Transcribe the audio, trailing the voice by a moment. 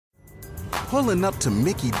Pulling up to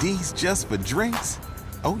Mickey D's just for drinks?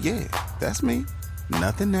 Oh yeah, that's me.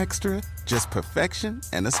 Nothing extra, just perfection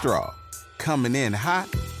and a straw. Coming in hot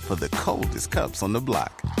for the coldest cups on the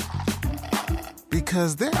block.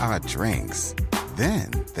 Because there are drinks.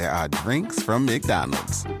 Then there are drinks from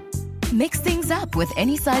McDonald's. Mix things up with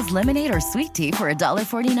any size lemonade or sweet tea for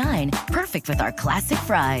 $1.49. Perfect with our classic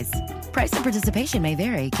fries. Price and participation may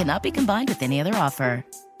vary. Cannot be combined with any other offer.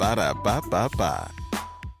 Ba-da-ba-ba-ba.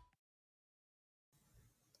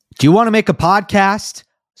 Do you want to make a podcast?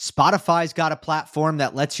 Spotify's got a platform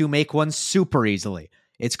that lets you make one super easily.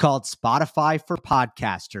 It's called Spotify for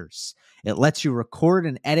Podcasters. It lets you record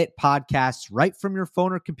and edit podcasts right from your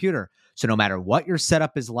phone or computer. So no matter what your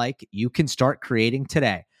setup is like, you can start creating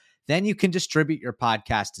today. Then you can distribute your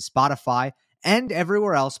podcast to Spotify and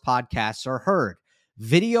everywhere else podcasts are heard.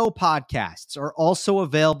 Video podcasts are also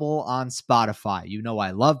available on Spotify. You know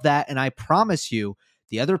I love that, and I promise you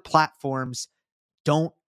the other platforms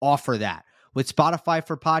don't offer that. With Spotify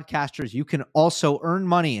for Podcasters, you can also earn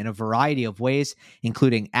money in a variety of ways,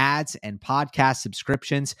 including ads and podcast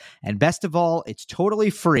subscriptions. And best of all, it's totally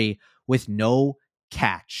free with no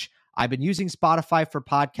catch. I've been using Spotify for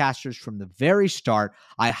Podcasters from the very start.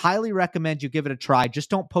 I highly recommend you give it a try. Just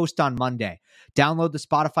don't post on Monday. Download the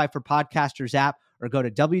Spotify for Podcasters app or go to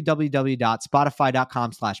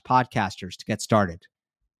www.spotify.com/podcasters to get started.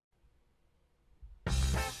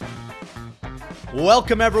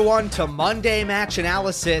 Welcome, everyone, to Monday Match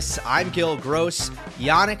Analysis. I'm Gil Gross.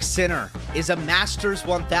 Yannick Sinner is a Masters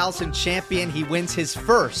 1000 champion. He wins his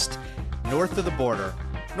first north of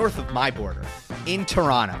my border, in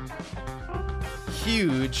Toronto.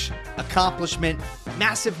 Huge accomplishment,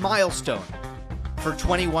 massive milestone for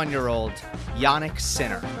 21-year-old Yannick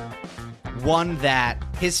Sinner. One that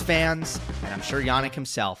his fans, and I'm sure Yannick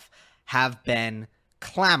himself, have been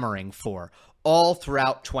clamoring for all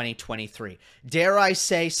throughout 2023. Dare I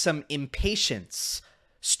say some impatience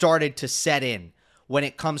started to set in when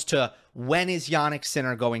it comes to when is Yannick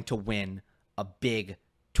Sinner going to win a big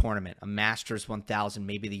tournament, a Masters 1000,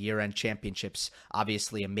 maybe the year-end championships,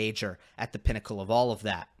 obviously a major at the pinnacle of all of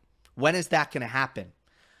that. When is that going to happen?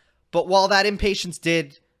 But while that impatience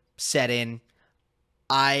did set in,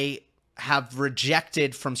 I have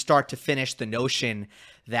rejected from start to finish the notion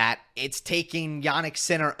that it's taking Yannick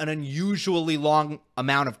Sinner an unusually long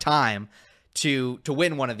amount of time to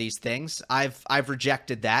win one of these things. I've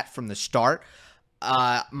rejected that from the start.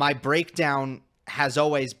 My breakdown has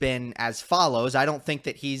always been as follows. I don't think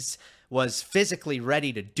that was physically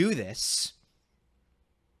ready to do this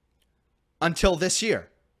until this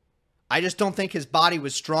year. I just don't think his body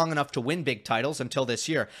was strong enough to win big titles until this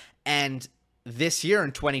year. And this year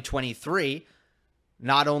in 2023,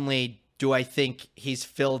 not only do I think he's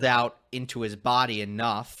filled out into his body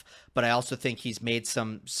enough, but I also think he's made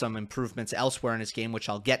some improvements elsewhere in his game, which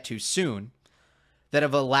I'll get to soon, that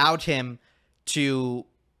have allowed him to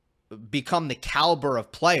become the caliber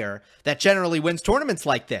of player that generally wins tournaments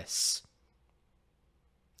like this.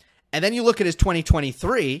 And then you look at his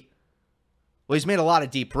 2023, well, he's made a lot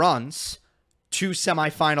of deep runs, 2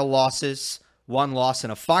 semifinal losses, 1 loss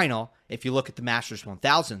and a final, if you look at the Masters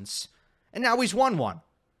 1000s, and now he's won one.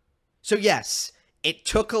 So yes, it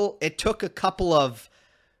took a couple of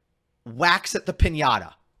whacks at the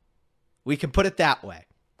piñata. We can put it that way.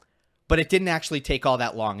 But it didn't actually take all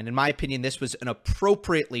that long. And in my opinion, this was an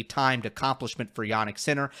appropriately timed accomplishment for Yannick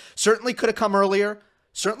Sinner. Certainly could have come earlier.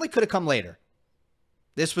 Certainly could have come later.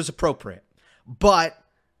 This was appropriate. But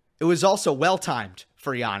it was also well-timed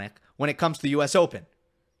for Yannick when it comes to the U.S. Open.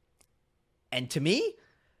 And to me,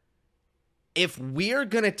 if we're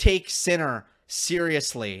going to take Sinner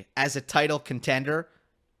seriously as a title contender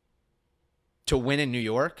to win in New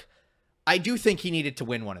York, I do think he needed to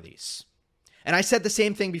win one of these. And I said the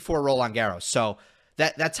same thing before Roland Garros. So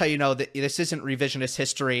that's how you know that this isn't revisionist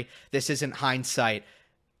history. This isn't hindsight.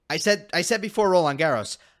 I said before Roland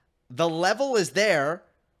Garros, the level is there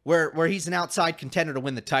where he's an outside contender to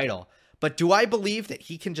win the title. But do I believe that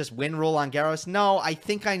he can just win Roland Garros? No, I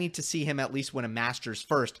think I need to see him at least win a Masters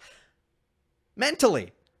first.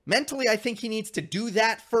 Mentally, I think he needs to do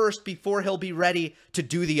that first before he'll be ready to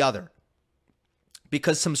do the other.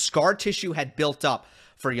 Because some scar tissue had built up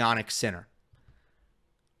for Yannick Sinner.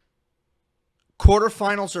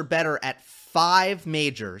 Quarterfinals are better at 5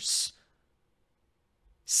 majors,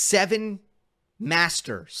 7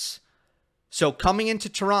 Masters. So coming into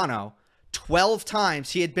Toronto, 12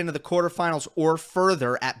 times he had been to the quarterfinals or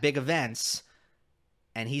further at big events,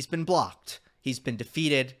 and he's been blocked. He's been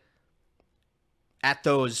defeated at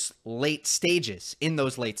those late stages, in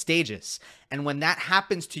those late stages. And when that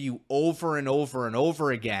happens to you over and over and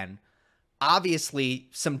over again, obviously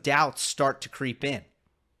some doubts start to creep in.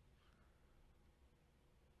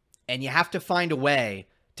 And you have to find a way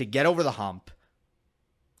to get over the hump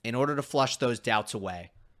in order to flush those doubts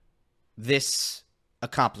away. This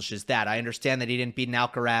accomplishes that. I understand that he didn't beat an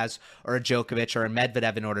Alcaraz or a Djokovic or a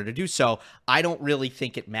Medvedev in order to do so. I don't really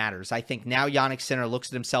think it matters. I think now Jannik Sinner looks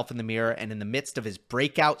at himself in the mirror, and in the midst of his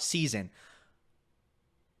breakout season,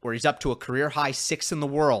 where he's up to a career-high 6 in the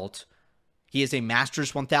world, he is a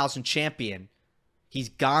Masters 1000 champion. He's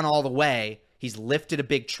gone all the way. He's lifted a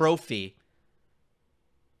big trophy.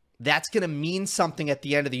 That's going to mean something at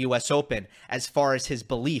the end of the U.S. Open as far as his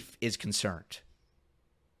belief is concerned.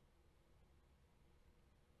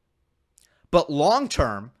 But long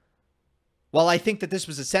term, while I think that this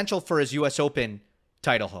was essential for his U.S. Open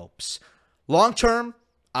title hopes, long term,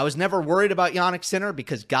 I was never worried about Jannik Sinner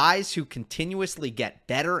because guys who continuously get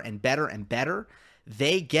better and better and better,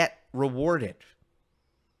 they get rewarded.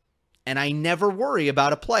 And I never worry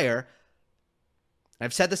about a player,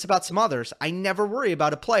 I've said this about some others, I never worry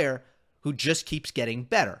about a player who just keeps getting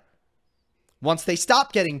better. Once they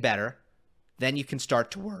stop getting better, then you can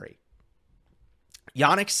start to worry.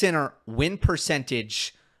 Jannik Sinner win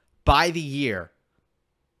percentage by the year,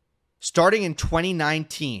 starting in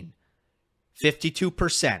 2019,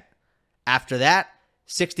 52%. After that,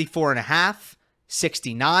 64.5%,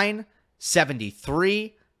 69%,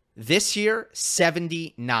 73%. This year,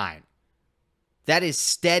 79%. That is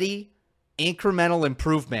steady, incremental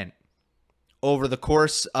improvement over the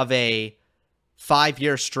course of a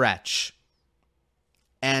 5-year stretch.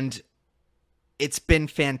 And it's been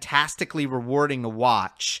fantastically rewarding to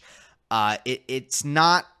watch. It's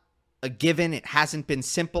not a given. It hasn't been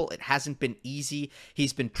simple. It hasn't been easy.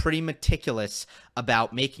 He's been pretty meticulous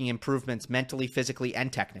about making improvements mentally, physically,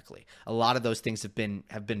 and technically. A lot of those things have been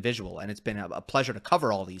visual, and it's been a pleasure to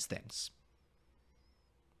cover all these things.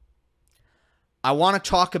 I want to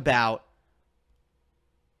talk about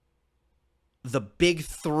the big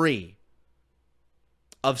 3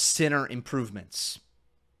 of Sinner improvements.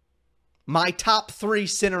 My top 3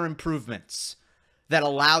 Sinner improvements that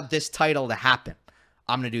allowed this title to happen.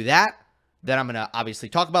 I'm going to do that. Then I'm going to obviously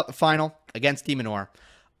talk about the final against Minaur.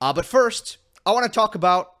 But first, I want to talk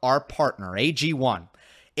about our partner, AG1.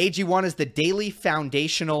 AG1 is the daily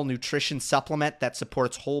foundational nutrition supplement that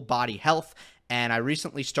supports whole body health, and I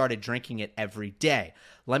recently started drinking it every day.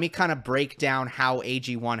 Let me kind of break down how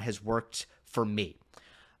AG1 has worked for me.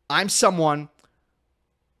 I'm someone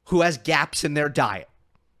who has gaps in their diet.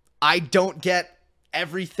 I don't get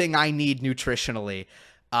everything I need nutritionally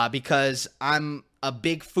because I'm a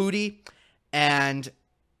big foodie and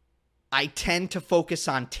I tend to focus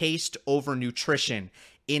on taste over nutrition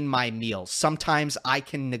in my meals. Sometimes I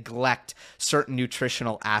can neglect certain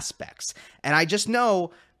nutritional aspects. And I just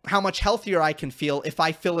know how much healthier I can feel if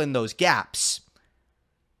I fill in those gaps.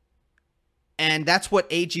 And that's what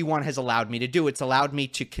AG1 has allowed me to do. It's allowed me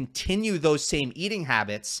to continue those same eating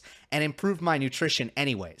habits and improve my nutrition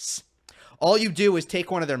anyways. All you do is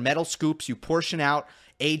take one of their metal scoops, you portion out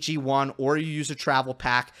AG1, or you use a travel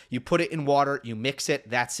pack, you put it in water, you mix it,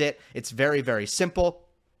 that's it. It's very, very simple.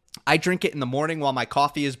 I drink it in the morning while my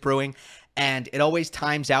coffee is brewing, and it always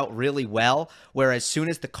times out really well, where as soon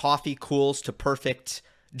as the coffee cools to perfect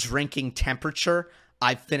drinking temperature,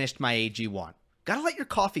 I've finished my AG1. Gotta let your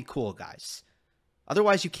coffee cool, guys.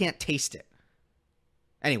 Otherwise, you can't taste it.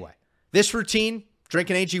 Anyway, this routine,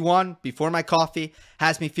 drinking AG1 before my coffee,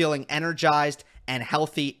 has me feeling energized and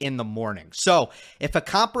healthy in the morning. So, if a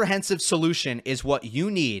comprehensive solution is what you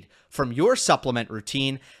need from your supplement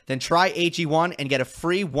routine, then try AG1 and get a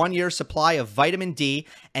free 1-year supply of vitamin D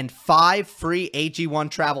and 5 free AG1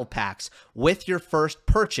 travel packs with your first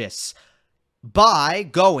purchase by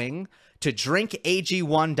going to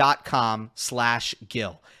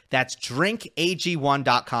drinkag1.com/Gil. That's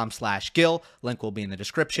drinkag1.com/Gil. Link will be in the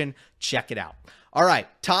description. Check it out. All right,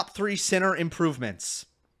 top 3 Sinner improvements.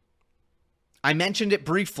 I mentioned it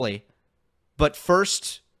briefly, but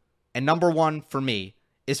first and number 1 for me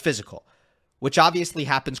is physical, which obviously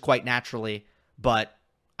happens quite naturally, but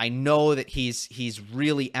I know that he's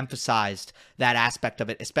really emphasized that aspect of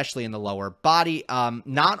it, especially in the lower body.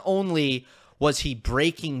 Not only was he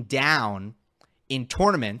breaking down in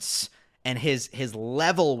tournaments, and his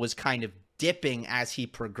level was kind of dipping as he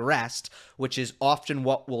progressed, which is often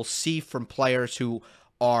what we'll see from players who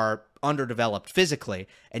are underdeveloped physically.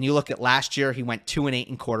 And you look at last year, he went 2-8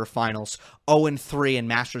 in quarterfinals, 0-3 in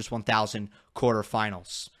Masters 1000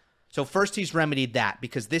 quarterfinals. So first he's remedied that,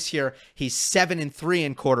 because this year he's 7-3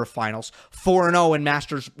 in quarterfinals, 4-0 in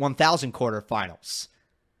Masters 1000 quarterfinals.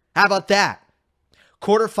 How about that?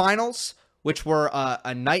 Quarterfinals, which were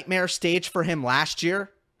a nightmare stage for him last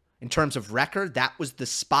year, in terms of record. That was the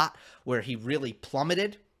spot where he really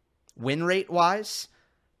plummeted win rate wise.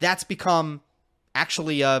 That's become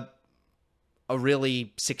actually a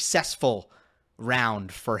really successful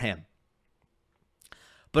round for him.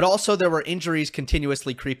 But also there were injuries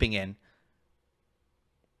continuously creeping in.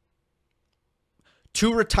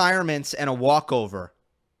 2 retirements and a walkover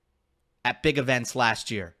at big events last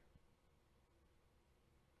year.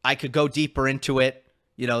 I could go deeper into it.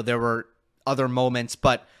 You know, there were other moments,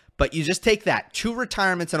 but you just take that. 2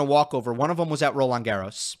 retirements and a walkover. One of them was at Roland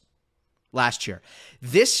Garros last year.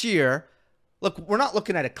 This year, look, we're not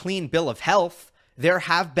looking at a clean bill of health. There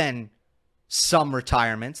have been some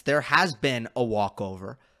retirements. There has been a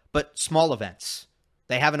walkover, but small events.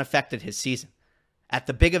 They haven't affected his season. At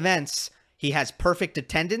the big events, he has perfect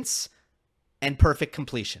attendance and perfect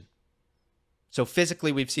completion. So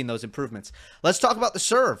physically, we've seen those improvements. Let's talk about the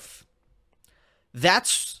serve.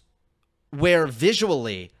 That's where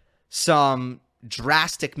visually some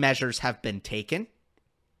drastic measures have been taken,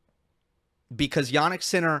 because Jannik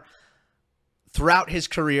Sinner, throughout his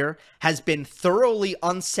career, has been thoroughly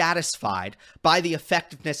unsatisfied by the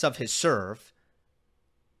effectiveness of his serve,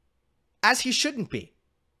 as he shouldn't be.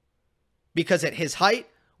 Because at his height,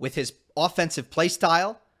 with his offensive play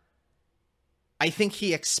style, I think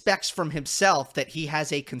he expects from himself that he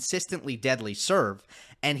has a consistently deadly serve,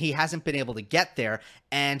 and he hasn't been able to get there,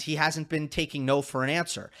 and he hasn't been taking no for an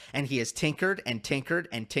answer. And he has tinkered and tinkered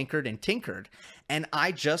and tinkered and tinkered, and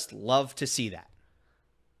I just love to see that.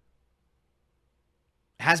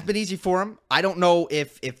 It hasn't been easy for him. I don't know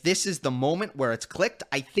if this is the moment where it's clicked.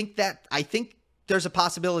 I think there's a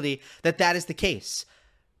possibility that that is the case,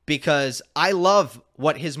 because I love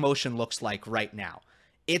what his motion looks like right now.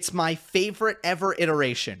 It's my favorite ever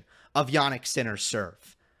iteration of Jannik Sinner's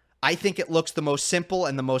serve. I think it looks the most simple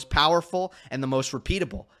and the most powerful and the most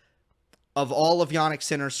repeatable of all of Jannik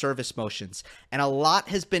Sinner's service motions. And a lot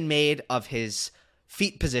has been made of his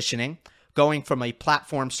feet positioning, going from a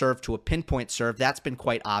platform serve to a pinpoint serve. That's been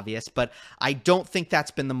quite obvious, but I don't think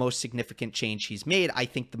that's been the most significant change he's made. I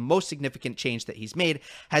think the most significant change that he's made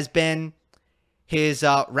has been his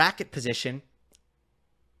racket position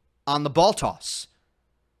on the ball toss.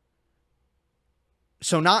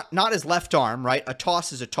 So not his left arm, right? A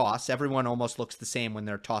toss is a toss. Everyone almost looks the same when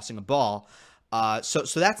they're tossing a ball. So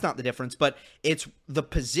that's not the difference, but it's the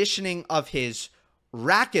positioning of his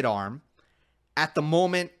racket arm at the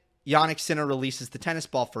moment Jannik Sinner releases the tennis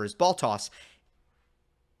ball for his ball toss.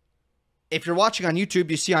 If you're watching on YouTube,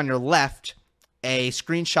 you see on your left a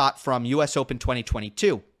screenshot from US Open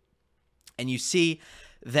 2022. And you see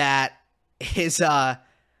that his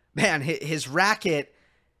racket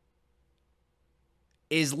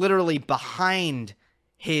is literally behind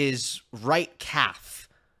his right calf.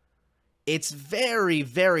 It's very,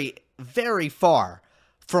 very, very far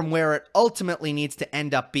from where it ultimately needs to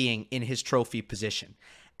end up being in his trophy position.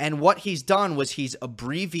 And what he's done was he's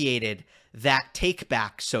abbreviated that take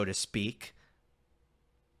back, so to speak.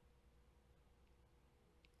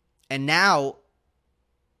 And now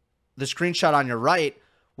the screenshot on your right,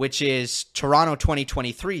 which is Toronto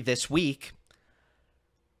 2023 this week,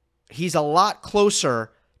 he's a lot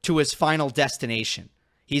closer to his final destination.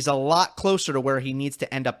 He's a lot closer to where he needs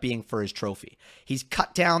to end up being for his trophy. He's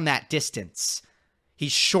cut down that distance.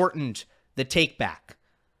 He's shortened the take back,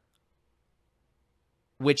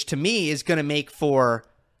 which to me is going to make for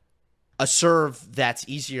a serve that's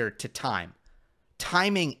easier to time.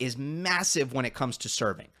 Timing is massive when it comes to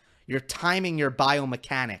serving. You're timing your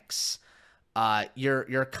biomechanics.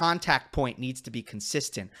 Your contact point needs to be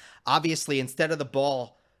consistent. Obviously, instead of the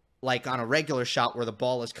ball, like on a regular shot where the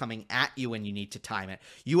ball is coming at you and you need to time it,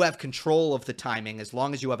 you have control of the timing as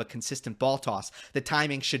long as you have a consistent ball toss. The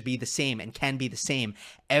timing should be the same and can be the same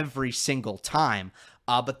every single time.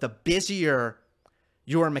 But the busier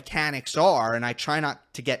your mechanics are, and I try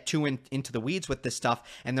not to get too into the weeds with this stuff,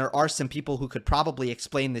 and there are some people who could probably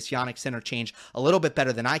explain this Jannik Sinner change a little bit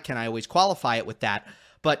better than I can. I always qualify it with that.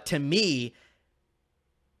 But to me,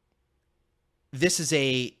 this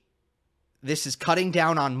is cutting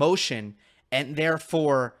down on motion and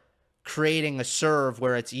therefore creating a serve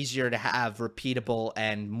where it's easier to have repeatable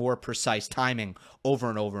and more precise timing over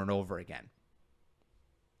and over and over again.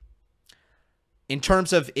 In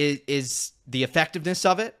terms of is the effectiveness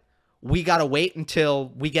of it, we got to wait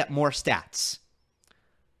until we get more stats.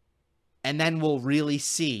 And then we'll really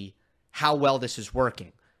see how well this is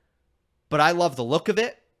working. But I love the look of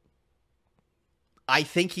it. I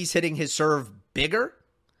think he's hitting his serve bigger.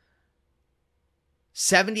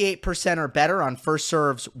 78% or better on first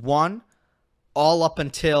serves won, all up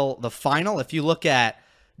until the final. If you look at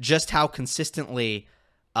just how consistently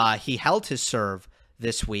he held his serve,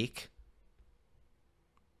 this week.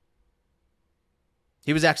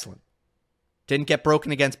 He was excellent. Didn't get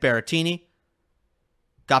broken against Berrettini.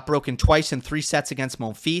 Got broken twice in 3 sets against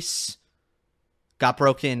Monfils. Got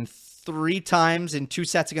broken 3 times in 2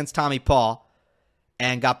 sets against Tommy Paul.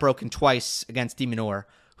 And got broken twice against Minaur,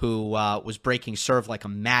 who was breaking serve like a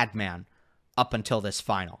madman up until this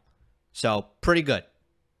final. So, pretty good.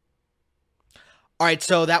 All right,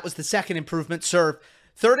 so that was the second improvement, serve.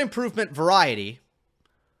 Third improvement, variety,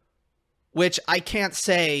 which I can't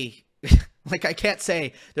say, I can't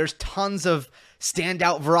say there's tons of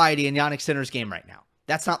standout variety in Jannik Sinner's game right now.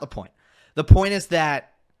 That's not the point. The point is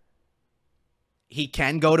that he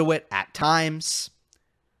can go to it at times.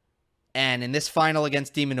 And in this final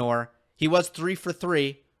against de Minaur, he was 3 for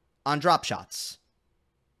 3 on drop shots.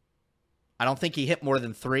 I don't think he hit more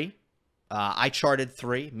than 3. I charted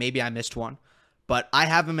 3. Maybe I missed one. But I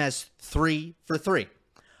have him as 3 for 3.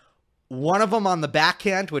 One of them on the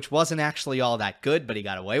backhand, which wasn't actually all that good, but he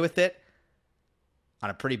got away with it. On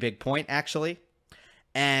a pretty big point, actually.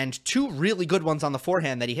 And 2 really good ones on the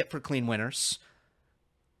forehand that he hit for clean winners.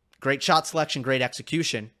 Great shot selection, great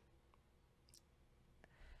execution.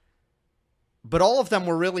 But all of them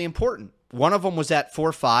were really important. One of them was at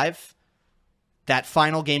 4-5. That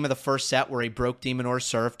final game of the first set where he broke de Minaur's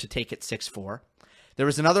serve to take it 6-4. There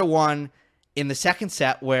was another one in the second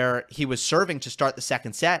set where he was serving to start the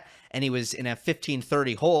second set, and he was in a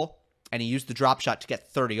 15-30 hole, and he used the drop shot to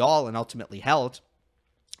get 30 all and ultimately held.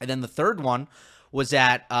 And then the third one was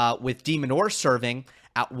at with de Minaur serving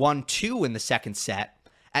at 1-2 in the second set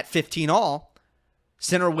at 15 all.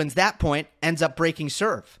 Sinner wins that point, ends up breaking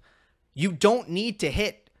serve. You don't need to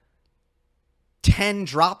hit 10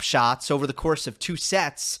 drop shots over the course of 2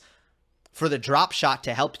 sets for the drop shot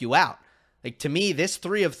to help you out. Like, to me, this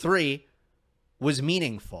 3 of 3 was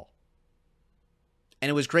meaningful. And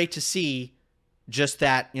it was great to see just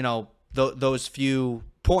that, you know, those few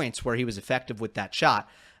points where he was effective with that shot.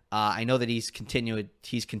 I know that he's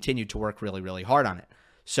continued to work really, really hard on it.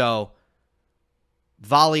 So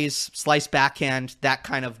volleys, slice backhand, that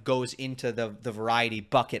kind of goes into the variety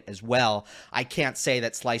bucket as well. I can't say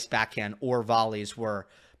that slice backhand or volleys were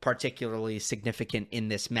particularly significant in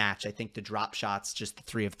this match. I think the drop shots, just the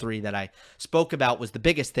 3 of 3 that I spoke about, was the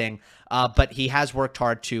biggest thing. But he has worked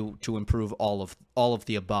hard to improve all of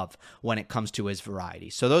the above when it comes to his variety.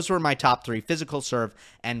 So those were my top 3: physical, serve,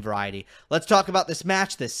 and variety. Let's talk about this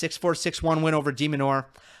match, this 6-4, 6-1 win over de Minaur.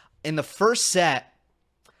 In the first set,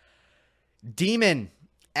 Demon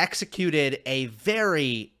executed a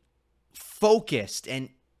very focused and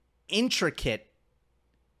intricate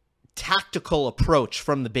tactical approach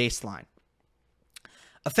from the baseline.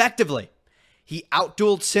 Effectively, he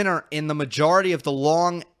outdueled Sinner in the majority of the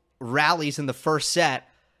long rallies in the first set,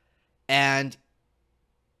 and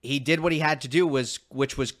he did what he had to do,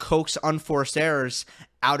 which was coax unforced errors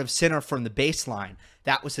out of Sinner from the baseline.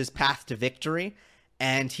 That was his path to victory,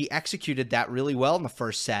 and he executed that really well in the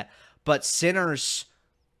first set. But Sinner's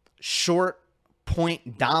short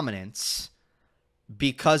point dominance,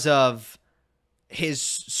 because of his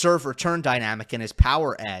serve return dynamic and his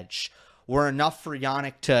power edge, were enough for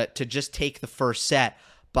Jannik to just take the first set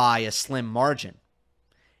by a slim margin.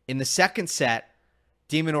 In the second set,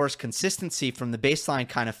 de Minaur's consistency from the baseline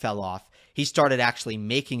kind of fell off. He started actually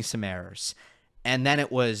making some errors. And then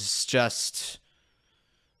it was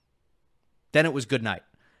good night.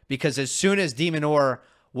 Because as soon as de Minaur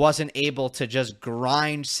wasn't able to just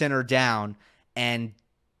grind Sinner down and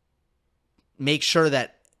make sure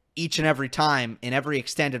that each and every time in every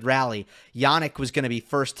extended rally, Jannik was going to be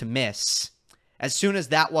first to miss, as soon as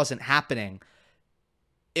that wasn't happening,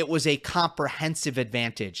 it was a comprehensive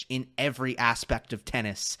advantage in every aspect of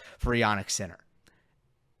tennis for Jannik Sinner.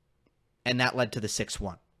 And that led to the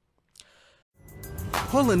 6-1.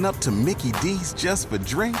 Pulling up to Mickey D's just for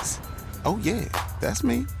drinks? Oh yeah, that's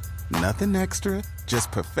me. Nothing extra,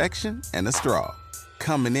 just perfection and a straw.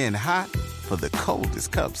 Coming in hot for the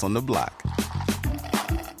coldest cups on the block.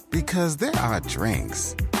 Because there are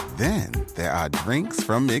drinks. Then there are drinks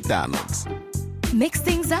from McDonald's. Mix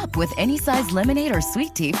things up with any size lemonade or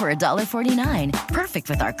sweet tea for $1.49. Perfect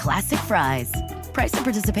with our classic fries. Price and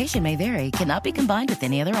participation may vary. Cannot be combined with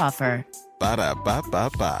any other offer.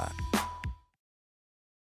 Ba-da-ba-ba-ba.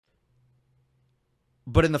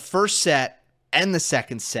 But in the first set and the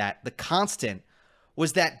second set, the constant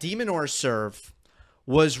was that de Minaur's serve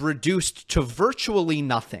was reduced to virtually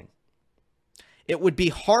nothing. It would be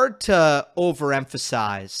hard to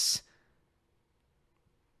overemphasize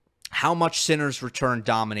how much Sinner's return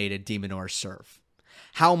dominated de Minaur's serve,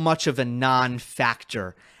 how much of a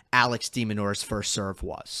non-factor Alex de Minaur's first serve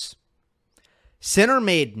was. Sinner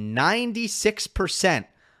made 96%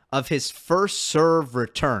 of his first serve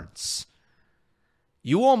returns.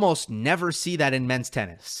 You almost never see that in men's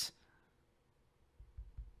tennis.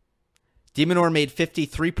 de Minaur made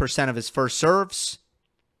 53% of his first serves.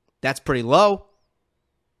 That's pretty low.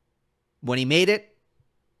 When he made it,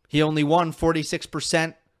 he only won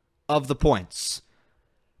 46% of the points.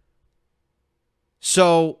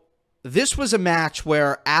 So this was a match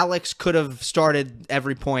where Alex could have started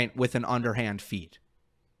every point with an underhand feed.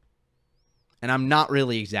 And I'm not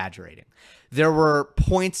really exaggerating. There were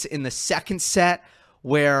points in the second set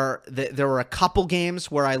where there were a couple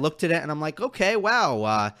games where I looked at it and I'm like, okay,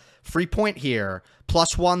 wow, free point here,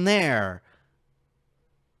 +1 there.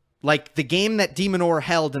 Like the game that de Minaur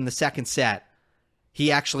held in the second set,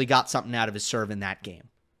 he actually got something out of his serve in that game.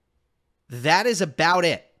 That is about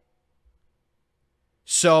it.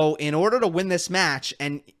 So in order to win this match,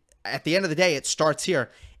 and at the end of the day, it starts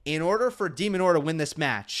here. In order for de Minaur to win this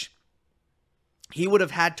match, he would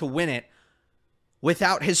have had to win it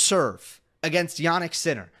without his serve against Jannik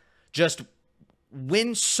Sinner. Just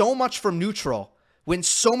win so much from neutral, win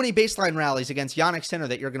so many baseline rallies against Jannik Sinner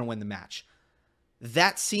that you're going to win the match.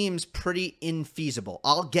 That seems pretty infeasible.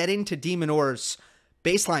 I'll get into de Minaur's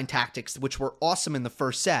baseline tactics, which were awesome in the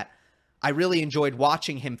first set. I really enjoyed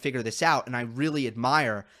watching him figure this out, and I really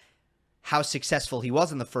admire how successful he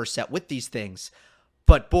was in the first set with these things.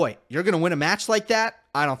 But boy, you're going to win a match like that?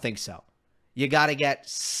 I don't think so. You got to get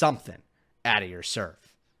something out of your serve.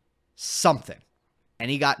 Something.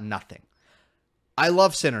 And he got nothing. I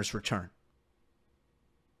love Sinner's return.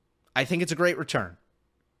 I think it's a great return.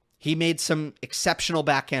 He made some exceptional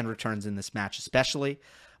backhand returns in this match, especially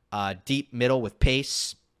deep middle with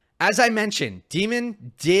pace. As I mentioned,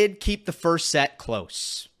 Demon did keep the first set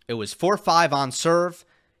close. It was 4-5 on serve.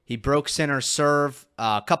 He broke Sinner's serve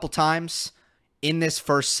a couple times in this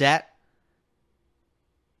first set.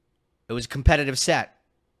 It was a competitive set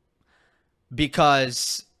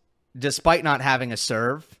because despite not having a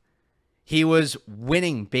serve, he was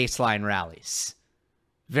winning baseline rallies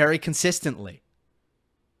very consistently.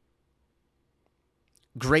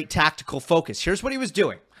 Great tactical focus. Here's what he was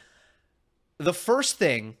doing. The first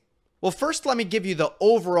thing, well, first let me give you the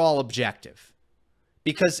overall objective,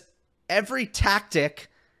 because every tactic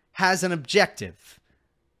has an objective.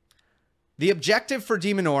 The objective for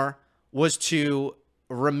de Minaur was to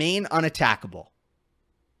remain unattackable,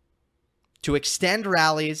 to extend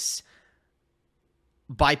rallies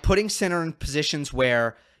by putting Sinner in positions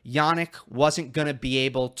where Jannik wasn't going to be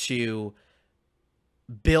able to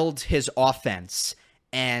build his offense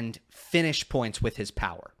and finish points with his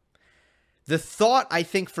power. The thought, I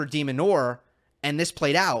think, for de Minaur, and this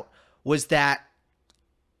played out, was that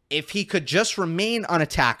if he could just remain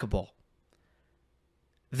unattackable,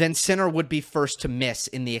 then Sinner would be first to miss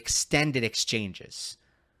in the extended exchanges.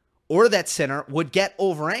 Or that Sinner would get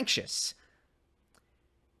over anxious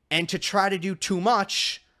and to try to do too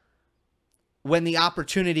much when the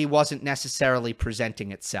opportunity wasn't necessarily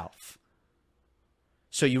presenting itself.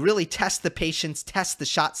 So you really test the patience, test the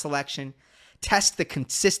shot selection, test the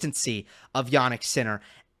consistency of Jannik Sinner,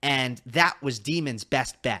 and that was Demon's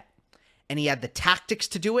best bet. And he had the tactics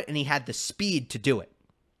to do it, and he had the speed to do it.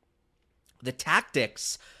 The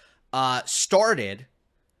tactics started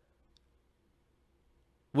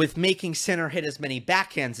with making Sinner hit as many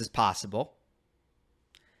backhands as possible.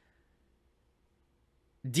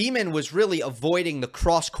 Demon was really avoiding the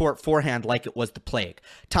cross-court forehand like it was the plague.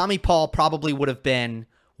 Tommy Paul probably would have been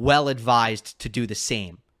well advised to do the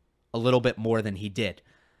same, a little bit more than he did.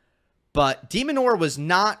 But de Minaur was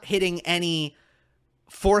not hitting any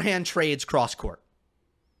forehand trades cross-court.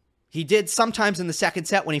 He did sometimes in the second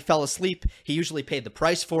set when he fell asleep. He usually paid the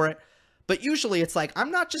price for it. But usually it's like,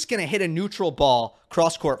 I'm not just going to hit a neutral ball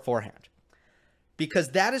cross-court forehand. Because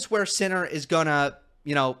that is where Sinner is going to,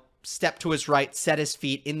 step to his right, set his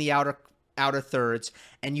feet in the outer thirds,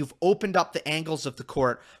 and you've opened up the angles of the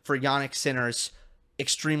court for Jannik Sinner's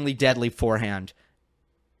extremely deadly forehand.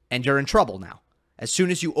 And you're in trouble now. As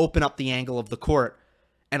soon as you open up the angle of the court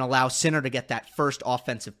and allow Sinner to get that first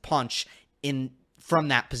offensive punch from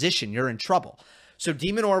that position, you're in trouble. So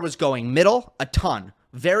de Minaur was going middle a ton,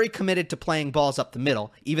 very committed to playing balls up the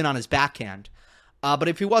middle, even on his backhand. But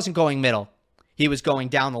if he wasn't going middle, he was going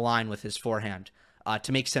down the line with his forehand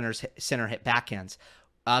to make Sinner hit backhands.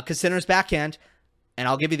 Because Sinner's backhand, and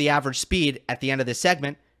I'll give you the average speed at the end of this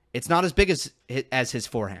segment, it's not as big as his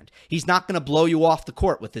forehand. He's not going to blow you off the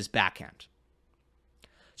court with his backhand.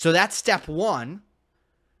 So that's step one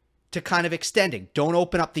to kind of extending. Don't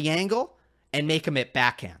open up the angle and make him hit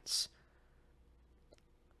backhands.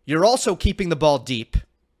 You're also keeping the ball deep,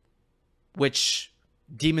 which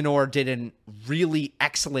de Minaur did a really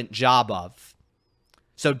excellent job of.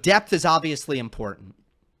 So depth is obviously important.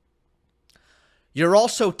 You're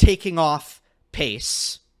also taking off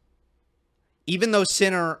pace. Even though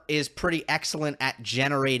Sinner is pretty excellent at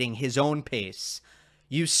generating his own pace,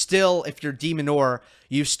 you still, if you're de Minaur,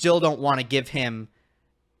 you still don't want to give him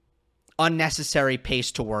unnecessary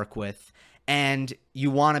pace to work with. And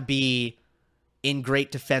you want to be in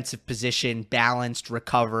great defensive position, balanced,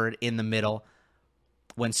 recovered in the middle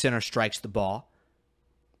when Sinner strikes the ball.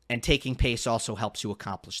 And taking pace also helps you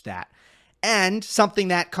accomplish that. And something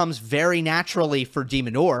that comes very naturally for de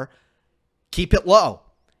Minaur, keep it low.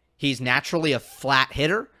 He's naturally a flat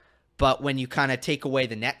hitter, but when you kind of take away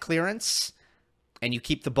the net clearance and you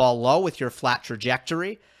keep the ball low with your flat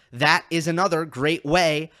trajectory, that is another great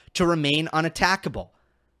way to remain unattackable.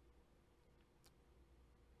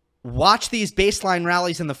 Watch these baseline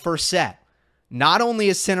rallies in the first set. Not only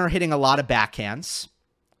is Sinner hitting a lot of backhands,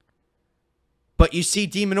 but you see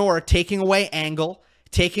de Minaur taking away angle,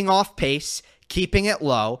 taking off pace, keeping it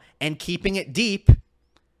low, and keeping it deep.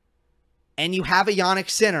 And you have a Jannik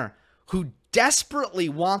Sinner who desperately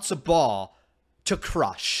wants a ball to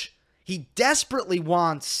crush. He desperately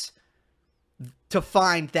wants to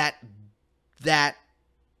find that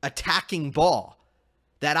attacking ball,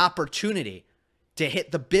 that opportunity to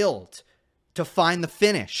hit the build, to find the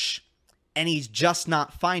finish. And he's just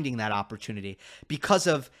not finding that opportunity because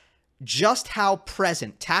of just how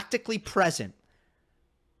present, tactically present,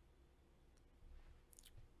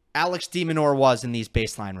 Alex de Minaur was in these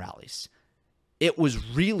baseline rallies. It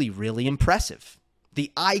was really, really impressive.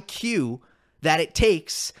 The IQ that it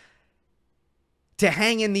takes to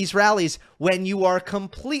hang in these rallies when you are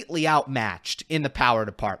completely outmatched in the power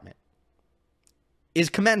department is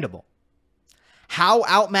commendable. How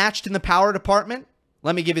outmatched in the power department?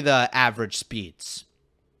 Let me give you the average speeds.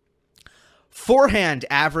 Forehand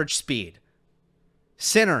average speed.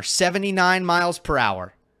 Sinner, 79 miles per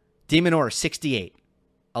hour. De Minaur, 68.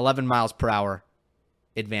 11 miles per hour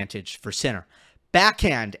advantage for Sinner.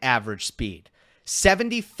 Backhand average speed,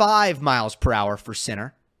 75 miles per hour for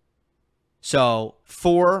Sinner. So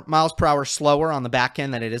 4 miles per hour slower on the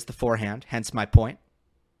backhand than it is the forehand, hence my point.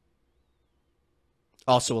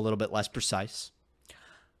 Also a little bit less precise.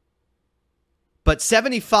 But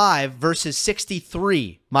 75 versus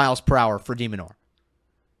 63 miles per hour for de Minaur.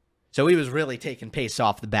 So he was really taking pace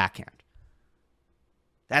off the backhand.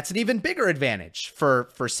 That's an even bigger advantage for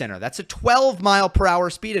Sinner. That's a 12 mile per hour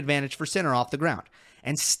speed advantage for Sinner off the ground.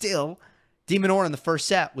 And still, de Minaur in the first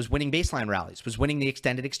set was winning baseline rallies, was winning the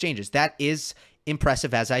extended exchanges. That is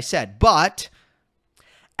impressive, as I said. But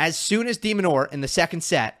as soon as de Minaur in the second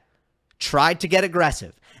set tried to get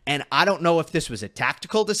aggressive, and I don't know if this was a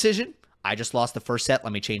tactical decision, I just lost the first set,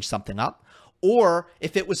 let me change something up, or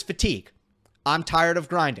if it was fatigue. I'm tired of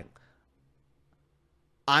grinding.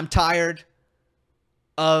 I'm tired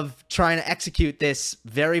of trying to execute this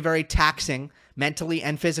very, very taxing mentally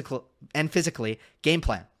and physically game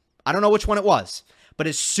plan. I don't know which one it was, but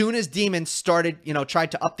as soon as Demon started,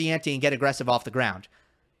 tried to up the ante and get aggressive off the ground,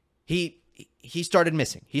 he started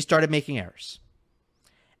missing. He started making errors.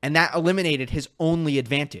 And that eliminated his only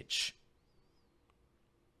advantage.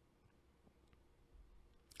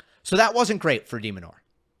 So that wasn't great for de Minaur.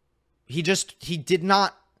 He did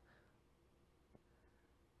not.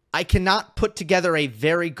 I cannot put together a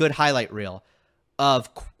very good highlight reel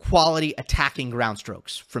of quality attacking ground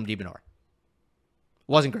strokes from de Minaur.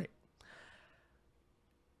 Wasn't great.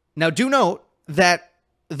 Now, do note that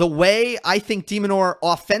the way I think de Minaur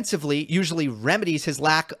offensively usually remedies his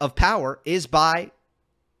lack of power is by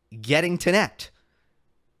getting to net.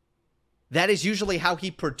 That is usually how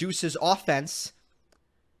he produces offense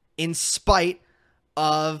in spite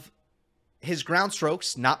of his ground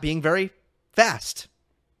strokes not being very fast.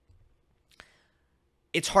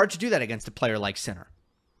 It's hard to do that against a player like Sinner.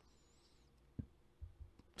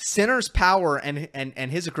 Sinner's power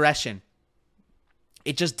and his aggression,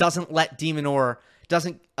 it just doesn't let de Minaur,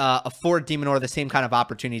 doesn't afford de Minaur the same kind of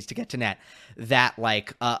opportunities to get to net that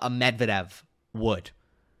like a Medvedev would.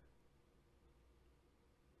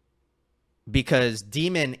 Because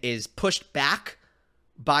Demon is pushed back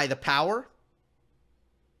by the power,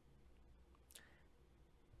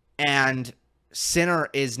 and Sinner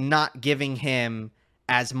is not giving him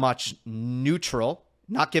as much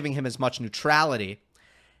not giving him as much neutrality,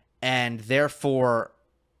 and therefore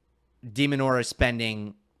de Minaur is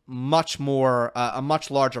spending much more, a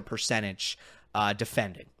much larger percentage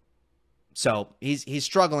defending. So he's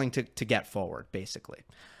struggling to get forward, basically.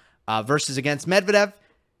 Versus against Medvedev,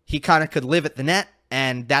 he kind of could live at the net,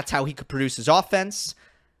 and that's how he could produce his offense.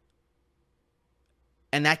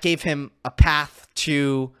 and that gave him a path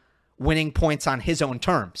to winning points on his own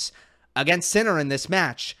terms. Against Sinner in this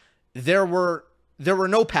match, there were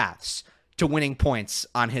no paths to winning points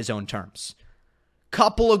on his own terms.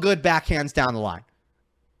 Couple of good backhands down the line.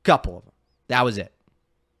 Couple of them. That was it.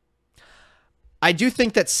 I do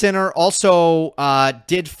think that Sinner also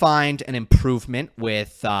did find an improvement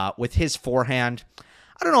with his forehand.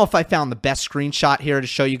 I don't know if I found the best screenshot here to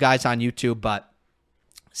show you guys on YouTube, but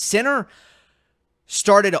Sinner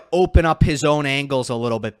started to open up his own angles a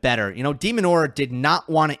little bit better. You know, de Minaur did not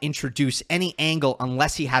want to introduce any angle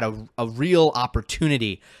unless he had a real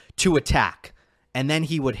opportunity to attack, and then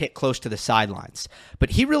he would hit close to the sidelines.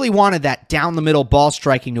 But he really wanted that down-the-middle ball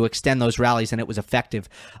striking to extend those rallies, and it was effective.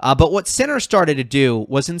 But what Sinner started to do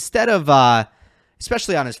was instead of,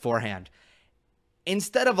 especially on his forehand,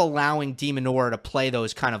 instead of allowing de Minaur to play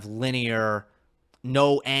those kind of linear,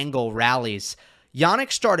 no-angle rallies,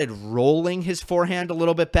 Jannik started rolling his forehand a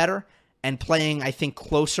little bit better and playing, I think,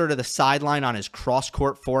 closer to the sideline on his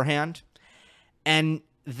cross-court forehand. And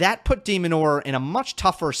that put de Minaur in a much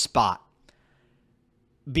tougher spot.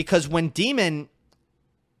 Because when Demon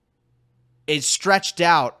is stretched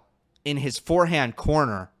out in his forehand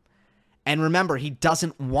corner, and remember, he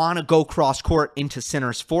doesn't want to go cross-court into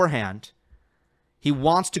Sinner's forehand. He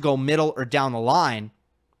wants to go middle or down the line.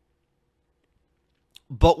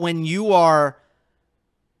 But when you're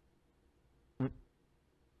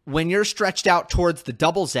stretched out towards the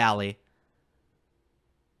doubles alley,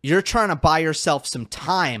 you're trying to buy yourself some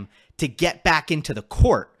time to get back into the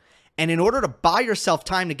court. And in order to buy yourself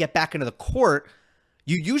time to get back into the court,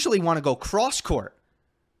 you usually want to go cross-court.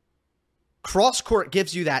 Cross-court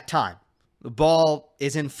gives you that time. The ball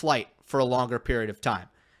is in flight for a longer period of time.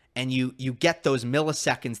 And you get those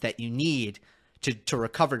milliseconds that you need to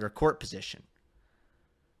recover your court position.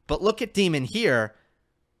 But look at Demon here.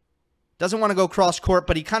 Doesn't want to go cross-court,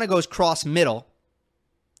 but he kind of goes cross-middle.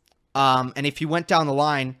 And if he went down the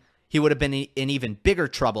line, he would have been in even bigger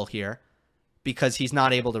trouble here because he's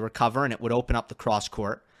not able to recover, and it would open up the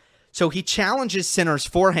cross-court. So he challenges Sinner's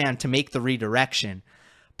forehand to make the redirection,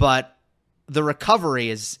 but the recovery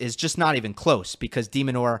is just not even close because de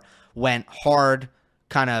Minaur went hard,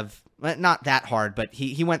 kind of, not that hard, but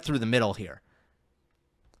he went through the middle here.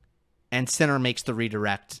 And Sinner makes the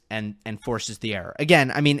redirect and forces the error.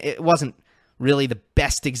 Again, I mean, it wasn't really the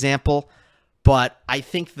best example, but I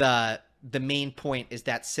think the main point is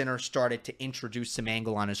that Sinner started to introduce some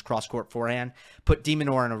angle on his cross-court forehand, put de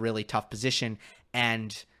Minaur in a really tough position,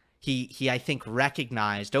 and he I think,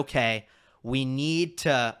 recognized, okay, we need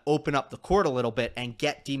to open up the court a little bit and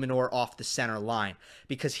get de Minaur off the center line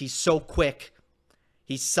because he's so quick,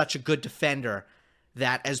 he's such a good defender,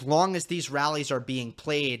 that as long as these rallies are being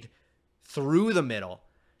played through the middle,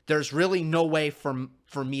 there's really no way for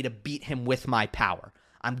me to beat him with my power.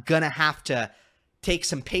 I'm going to have to take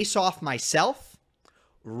some pace off myself,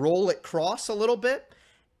 roll it cross a little bit,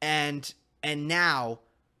 and now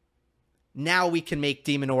we can make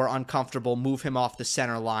de Minaur uncomfortable, move him off the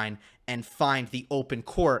center line, and find the open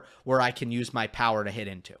court where I can use my power to hit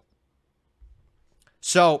into.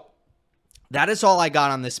 So that is all I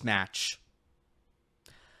got on this match.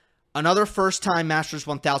 Another first-time Masters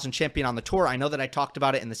 1000 champion on the tour. I know that I talked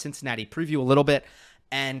about it in the Cincinnati preview a little bit,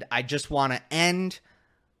 and I just want to end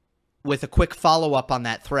with a quick follow-up on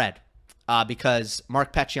that thread because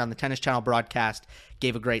Mark Pecci on the Tennis Channel broadcast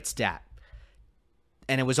gave a great stat,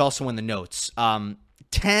 and it was also in the notes.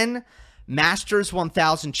 10 Masters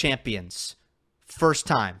 1000 champions, first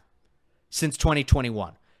time since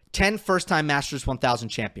 2021. 10 first-time Masters 1000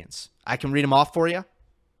 champions. I can read them off for you.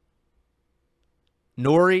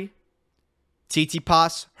 Norrie,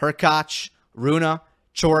 Tsitsipas, Hurkacz, Rune,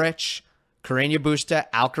 Coric, Carreño Busta,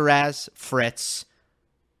 Alcaraz, Fritz,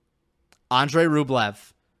 Andre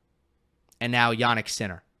Rublev, and now Jannik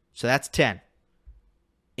Sinner. So that's 10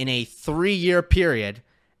 in a 3-year period,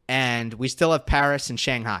 and we still have Paris and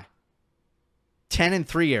Shanghai. 10 in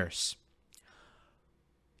 3 years.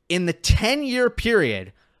 In the 10-year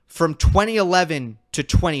period from 2011 to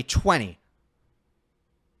 2020,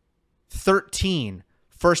 13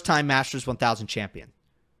 first-time Masters 1000 champion.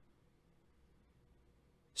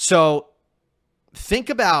 So think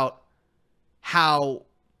about how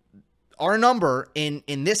our number in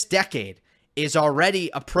this decade is already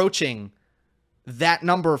approaching that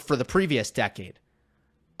number for the previous decade.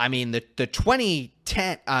 I mean, the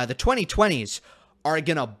 2020s are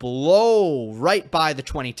going to blow right by the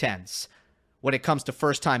 2010s when it comes to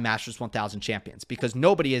first-time Masters 1000 champions because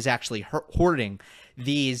nobody is actually hoarding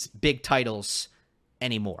these big titles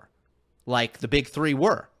anymore, like the big three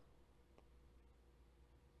were.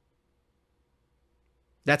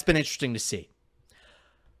 That's been interesting to see.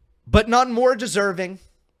 But none more deserving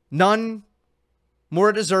than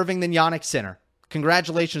Jannik Sinner.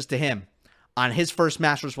 Congratulations to him on his first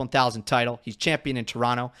Masters 1000 title. He's champion in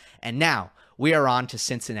Toronto. And now we are on to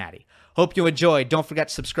Cincinnati. Hope you enjoyed. Don't forget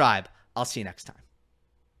to subscribe. I'll see you next time.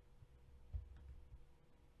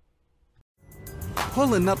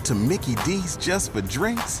 Pulling up to Mickey D's just for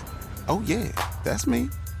drinks? Oh yeah, that's me.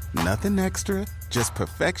 Nothing extra, just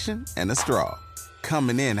perfection and a straw.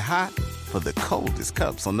 Coming in hot for the coldest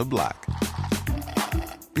cups on the block.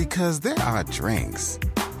 Because there are drinks.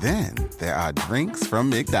 Then there are drinks from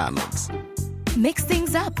McDonald's. Mix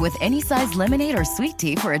things up with any size lemonade or sweet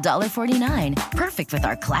tea for $1.49. Perfect with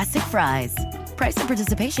our classic fries. Price and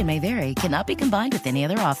participation may vary. Cannot be combined with any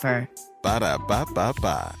other offer.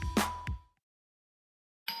 Ba-da-ba-ba-ba.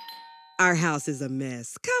 Our house is a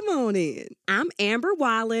mess. Come on in. I'm Amber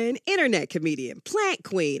Wallen, internet comedian, plant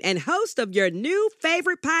queen, and host of your new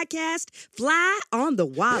favorite podcast, Fly on the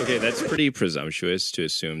Wallen. Okay, that's pretty presumptuous to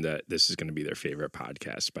assume that this is going to be their favorite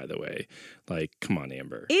podcast, by the way. Like, come on,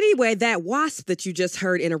 Amber. Anyway, that wasp that you just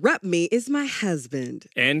heard interrupt me is my husband.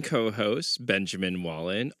 And co-host, Benjamin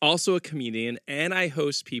Wallen, also a comedian, and I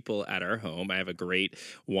host people at our home. I have a great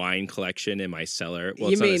wine collection in my cellar.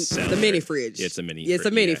 Well, you mean not a cellar. the mini fridge? Yeah, it's a mini fridge. It's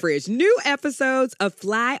a mini fridge. New episodes of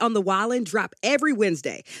Fly on the Wallen drop every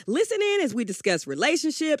Wednesday. Listen in as we discuss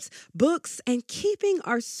relationships, books, and keeping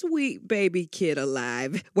our sweet baby kid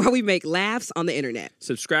alive while we make laughs on the internet.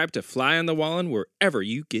 Subscribe to Fly on the Wallen wherever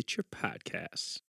you get your podcasts.